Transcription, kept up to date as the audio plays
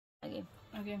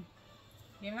Okay.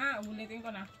 Game na, ulitin ko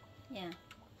na. Yeah.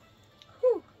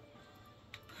 Whew.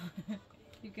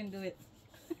 You can do it.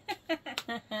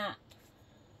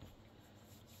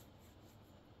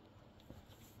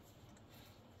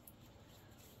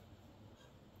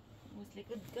 Mas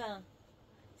likod ka.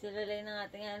 Silalay ng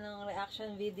ating reaction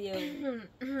video.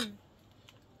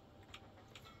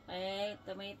 Okay,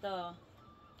 tomato.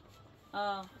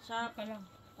 Oh, chop. Ka lang.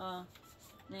 Oh.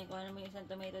 Kuha na mo yung isang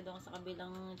tomato doon sa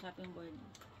kabilang chopping board.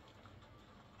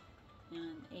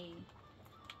 Yan, A.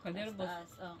 Kaldero, boss.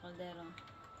 Taas. Oh, kaldero.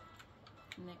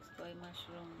 Next ko ay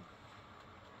mushroom.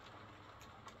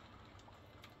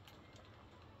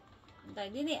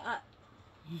 Antay, dini.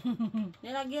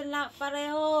 Nilagyan lang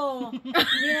pareho.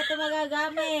 Hindi na ito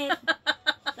magagamit.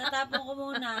 Tatapon ko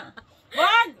muna.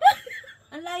 Wag!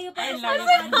 Ang layo pa Ay, sa layo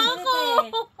ako.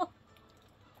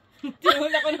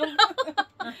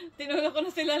 Tinula ko na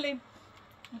sila, Lynn.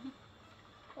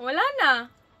 Wala na.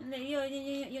 Hindi,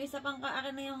 yung isa pang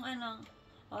akin na yung ano.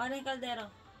 O, ano yung kaldero?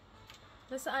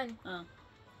 Nasaan? Ah,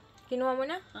 Kinuha mo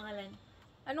na? ang alin.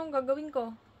 Anong gagawin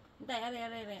ko? Hindi,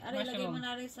 are, lagay mo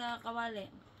na rin sa kawali.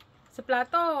 Sa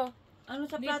plato. Ano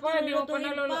sa Di plato? pa, di mo pa Lulutuin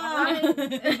nalulutuin.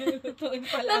 Lutuin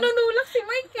pa lang. Nanunulak si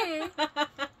Mike eh.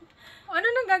 Ano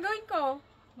nang gagawin ko?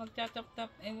 Magcha-chop-top.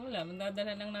 Eh, wala.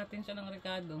 Mandadala lang natin siya ng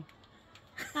Ricardo.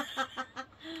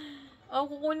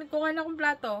 Kukuha na akong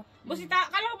plato.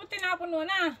 Busita, kala ko ba tinapon mo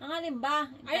na? Ang alin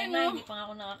ba? Ayun, Ayun na, no. hindi pa nga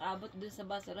ako nakakaabot dun sa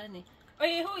basuran eh.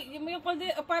 Ay, hoy, yung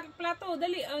plato.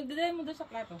 Dali, dadali mo doon sa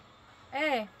plato.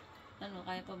 Ano,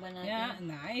 kaya pa ba natin? Yeah,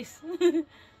 nice.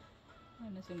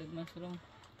 Ano, sunod mushroom.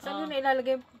 Saan mo na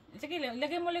ilalagay? Sige,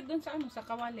 lagay mo ulit doon sa ano, sa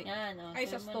kawali. Yan, oh. Ay,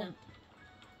 sa sunod mo stove. na.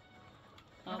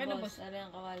 Oh, Okay na, boss. boss. Ano yung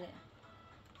kawali?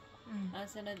 Ang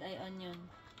sunod ay onion.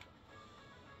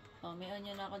 Oh, may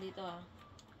onion ako dito ah.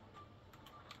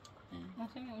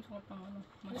 Nasaan yung usap pang ano?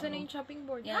 Nasaan na yung chopping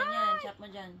board? Yan, yan. Chop mo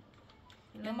dyan.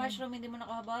 Yung mushroom, hindi mo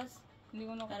nakuha, boss? Hindi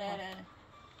ko nakuha. Are.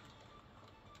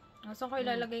 Saan ko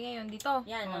ilalagay ngayon? Dito?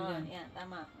 Yan, Oh, oh, dyan. yan.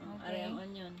 Tama. Okay. Are yung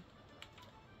onion.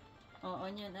 Oh,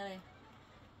 onion, are.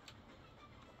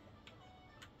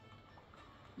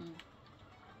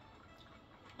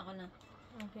 Ako na.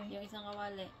 Okay. Yung isang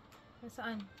kawali.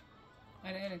 Saan?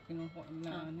 Ay, kinuha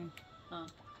na ano. Oh.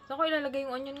 Saan ko ilalagay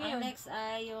yung onion Ang ngayon? next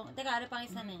ay yung... Teka, are pang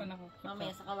isa na Hindi pa eh. nakuha. Mamaya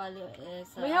sa kawali.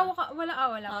 Sa... May hawak ka? Wala.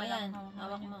 Wala. Oh, Wala yan. akong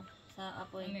Hawak onion. mo. Sa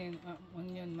apoy. Ano yun?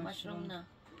 Onion, Mushroom mushroom. na.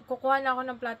 Kukuha na ako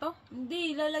ng plato? Hindi,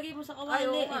 lalagay mo sa kawali. Ay,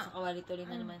 oo nga. Sa kawali tuloy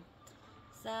na naman.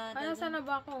 Sa... Ano, saan na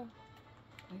ba ako?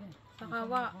 Ayan. Sa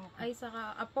kawa. Ay, sa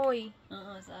apoy.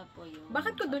 Oo, sa apoy. Yung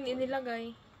Bakit ko sa dun apoy. inilagay?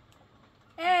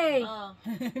 Hey! Oo.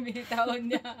 Binitaon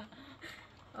niya.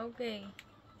 Okay.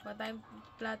 Pa tayong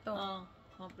plato. Oo.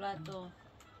 Mga plato.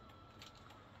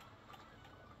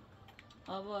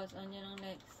 Oh, boss. Ano yun ang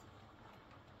next?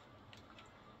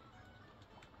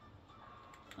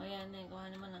 O, yan eh. Kuha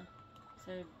naman ah.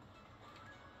 Serve.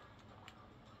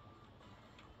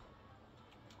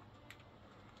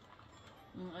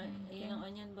 Ayun ang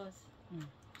onion, boss.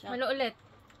 Chop. Ano ulit?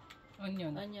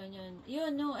 Onion. Onion, yun.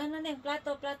 Yun, no. Ano na yung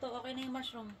plato. Okay na yung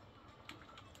mushroom.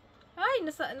 Ay,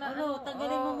 nasa... Ano,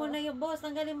 tanggalin mo muna yung boss.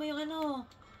 Tanggalin mo yung ano.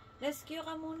 Rescue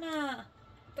ka muna.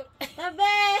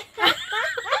 Tabi!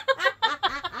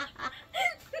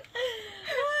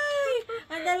 Ay!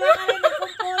 Ang dalawa ka rin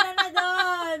nagkumpulan na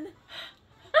doon.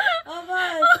 Oh,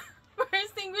 boss. Fire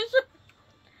extinguisher.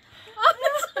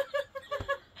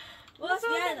 Boss,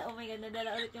 yan. Oh my God, nadala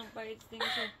ulit yung fire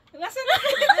extinguisher. Nasaan na?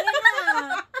 Dali na.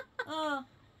 Oh.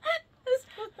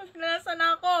 Nasaan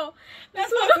ako?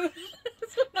 Nasunog.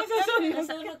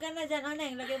 Nasunog ka na dyan. O,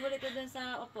 Neng, lagay mo ulit ko dun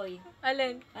sa opoy.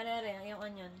 Alin? Are, yung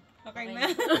onion. Okay na.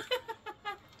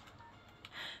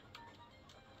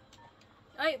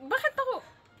 Ay, bakit ako?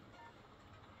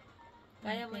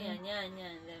 Kaya mo yan. Yan.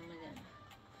 Dali mo yan.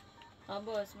 Oh,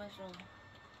 boss, mushroom.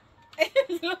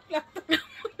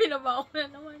 Pinaba ko na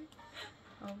naman.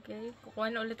 Okay, kukuha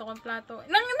na ulit ako ng plato.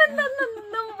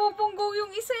 Nambubunggo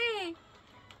yung isa eh.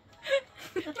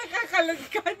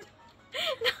 Nakakalagkan.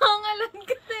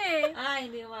 Nakangalagkat eh.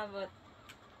 Hindi umabot.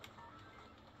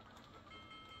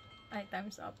 Ay,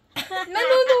 time's up. May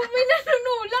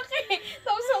nanunulak eh.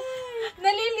 Tapos,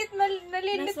 nalilit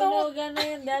ako. Nasunugan na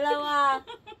yung dalawa.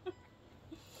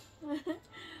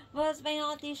 Boss,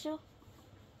 pahinga ko tissue.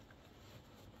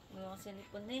 Wala akong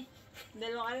sinipon eh.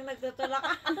 Dalawa ka rin nagtutulak.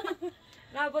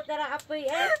 Nabot na lang apoy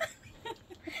eh.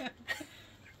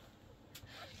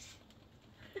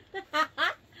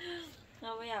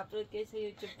 Mamaya upload kayo sa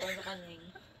YouTube ko ano kaning.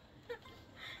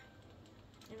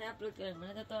 Ina-upload ko lang.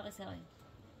 Natatawa kasi ako eh.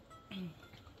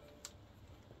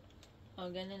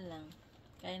 O, ganun lang.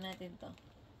 Kaya natin to.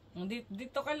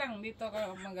 Dito ka lang. Dito ka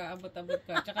mag-aabot-abot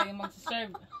ka. Tsaka yung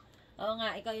mag-serve. Oo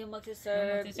nga, ikaw yung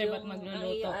magsiserve. Magsiserve at Yung magluluto.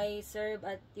 ang iyo ay serve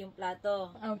at yung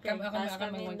plato. Okay. Tapos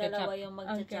kami yung dalawa yung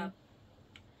magcha-chop.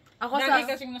 Ako Lagi sa...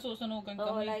 kasing nasusunugan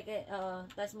Oo, kami. like,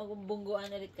 tapos magbungguan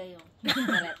ulit kayo.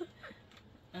 Correct.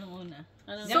 Ang una.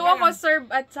 Ano So, Diyan ka ako lang. serve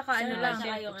at saka ano Serve lang. at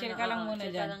saka yung Chill ano, ka lang oo, muna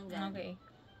chill dyan. ka lang dyan. Okay.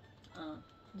 Oo.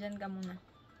 Diyan ka muna.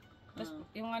 Tapos, Oo.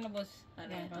 yung ano, boss.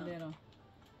 Pare, Yan, kaldero.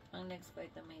 Ang next ko ay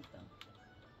tomato.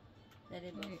 Dali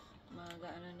boss. Okay.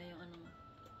 Mag-ano na yung ano mo.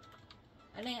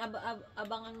 Ano yung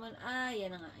abangan mo?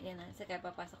 Yan na nga. Yan na. Sige,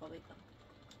 papasok ko ito.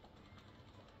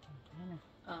 Yan na.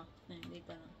 Dito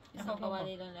lang. Ako, Isang ako.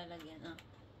 kawali lang lalagyan. Chill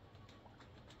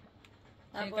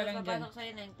Tapos, ka lang dyan. papasok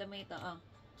sa'yo na yung tomato.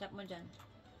 Chop mo dyan.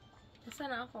 Basta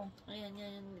na ako. Ayan,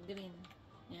 yan, green.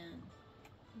 Yan.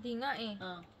 Hindi nga eh.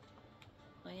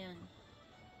 Ayan.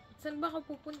 Saan ba ako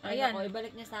pupunta? Ayan. Ayan. Ako,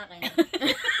 ibalik niya sa akin.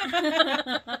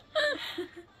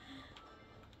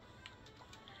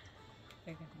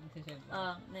 Teka, magsiserve.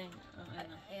 Neng.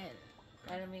 Ano. Ayan.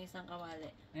 Para may isang kawali.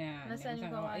 Ayan. Nasaan yung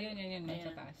isang kawali? Ayun, yun, Ayan.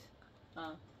 sa taas.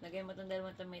 Lagay mo itong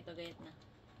dalawang tomato, gayet na.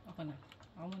 Ako na.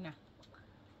 Ako muna.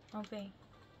 Okay.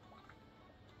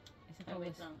 Isa pa,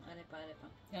 Wait boss. lang. Are pa.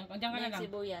 Diyan ka na Next, lang.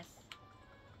 sibuyas.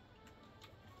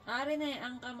 Are na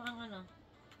ang ano.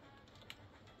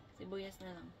 Sibuyas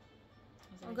na lang.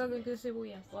 Ang gagawin ko sa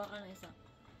sibuyas. Kuha ka na isa.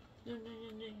 Dun,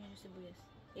 yung sibuyas.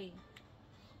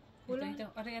 Wala. Ito.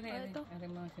 Ari. Ito. Ari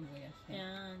mga sibuyas.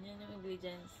 Yan. Yan yung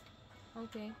ingredients.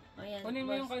 Okay. Ayan, Kunin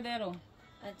mo yung kaldero.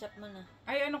 chop mo na.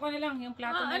 Ay, ano ko na lang. Yung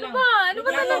plato na Ano lang. ba? Ano ba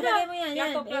Plato. talaga? Lagay mo yan.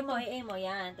 Plato. Emo.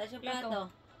 Yan. Tapos yung Plato. plato.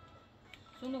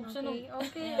 Sunog.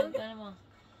 Okay. Ayan, paano mo?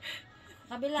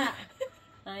 Kabila.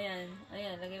 Ayan,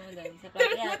 lagay mo doon. Sa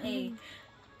plato.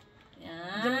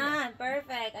 Yan,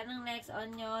 perfect. Anong next?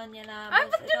 Onion, yan na. Ay,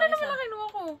 Boss, ba't yun na ito, naman isa. ang kinuha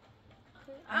ko?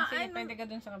 Sige, ano? pwede ka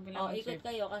dun sa kabila Ikot mag-serve.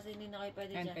 kayo kasi hindi na kayo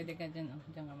pwede Ayan, dyan. pwede ka dyan.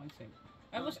 Diyan ka mag-serve.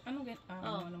 Ay, boss, anong get?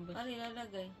 Anong boss? Ari,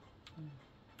 lalagay.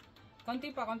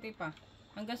 Konti pa.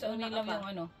 Hanggang sa Una unilaw ka pa. yung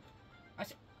ano.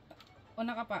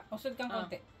 Una ka pa. Usod kang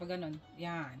konti. Pag ganun.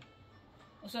 Yan.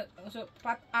 Usod.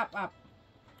 Pat up. Up.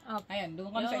 Ayan, doon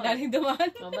ka na sa Yun. ilalim dumaan.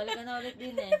 Balik ka na ulit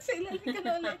din eh. Sa ilalim ka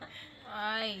na ulit.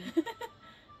 Ay.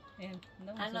 Ayan.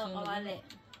 Doon, Ano, susunod kawali. yun.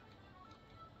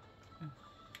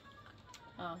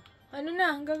 Ano na?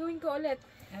 Ang gagawin ko ulit.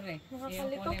 Are,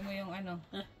 Nakakalito. kunin mo yung ano.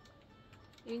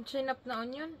 Yung chinap na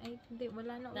onion? Ay, hindi.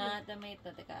 Wala na ulit. Na tomato.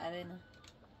 Teka, ari na.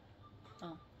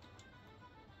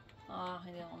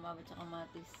 Hindi ako umabot sa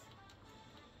kamatis.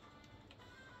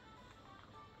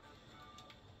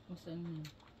 Gusto nyo.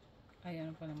 Ay,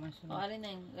 ano pala, mushroom. Ari na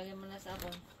yun. Lagay mo na sa ako.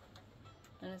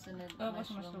 Ano sunod?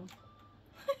 Mushroom.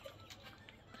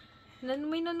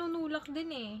 May nanunulak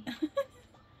din eh.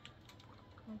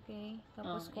 Okay.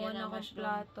 Tapos kuha yan na ang akong mushroom.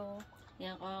 plato.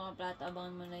 Yan, kuha ka plato.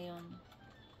 Abangan mo na yun.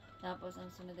 Tapos, ang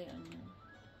sunod ay onion.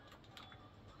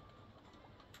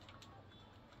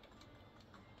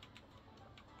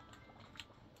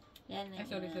 Yan. Ay,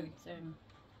 sorry. Sir.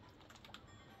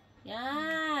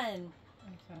 Yan!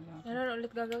 Ay, sana. Ano na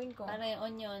ulit gagawin ko? Para yung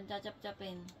onion,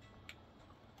 chachap-chapin.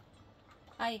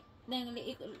 Ay, Neng,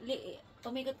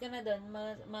 umikot ka na doon.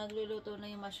 Magluluto na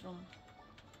yung mushroom.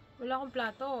 Wala akong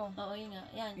plato. Oo, yun nga.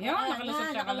 Yan. Yan, nakalusot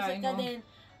siya, nakalusot kalain ka mo. din.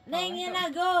 Neng, ito. yan na,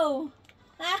 go!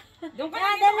 Doon ka Ah,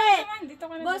 na, dito dali! ka naman. Dito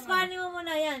ka na. Boss, naman. kuhanin mo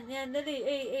muna yan. Yan, dali.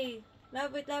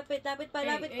 Lapit pa.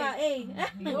 Yun.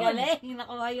 Galing,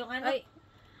 nakuha yung ano. Ay,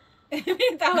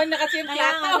 Tawag na kasi yung Kaya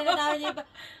plato. nga, tinatawag niya pa.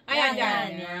 Ayan, Yan.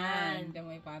 yan. Diyan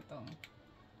mo ipatong.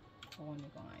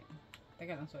 Kukunin ko nga yun.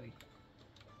 Teka lang, sorry.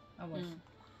 Boss.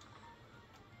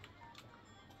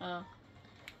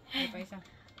 May pa isa.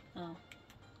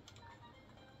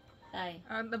 Tay.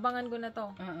 abangan ko na to.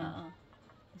 Oo.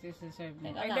 Isi-serve mo.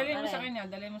 Teka Ay, lang, dali mo aray. sa kanya.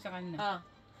 Dali mo sa kanya.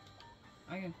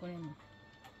 Ayun, kunin mo.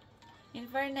 In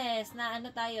fairness, na ano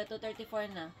tayo,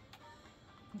 2:34 na.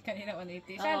 Kanina 180.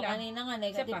 Oo, Isa lang. kanina nga,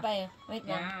 negative Isa pa. pa eh. Wait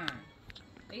lang. Yan.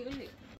 Ay, uli.